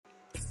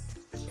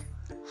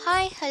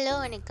Hi hello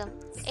வணக்கம்.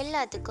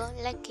 எல்லாத்துக்கும்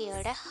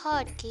லக்கியோட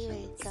hot key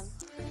welcome.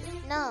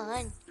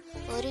 நான்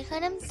ஒரு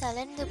கணம்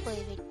தளர்ந்து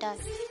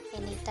போய்விட்டால்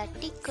என்னை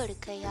தட்டி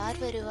கொடுக்க யார்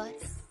வருவார்?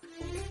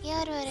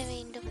 யார் வர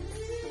வேண்டும்?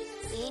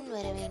 ஏன்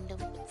வர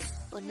வேண்டும்?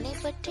 உன்னை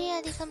பற்றி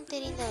அதிகம்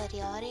தெரிந்தவர்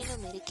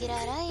யாரேனும்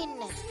இருக்கிறாரா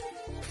என்ன?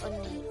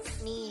 உன்னை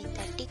நீயே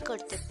தட்டி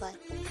கொடுத்துப்பார்.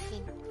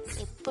 பின்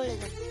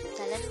எப்பொழுதும்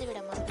தளர்ந்து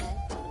விட மாட்டார்.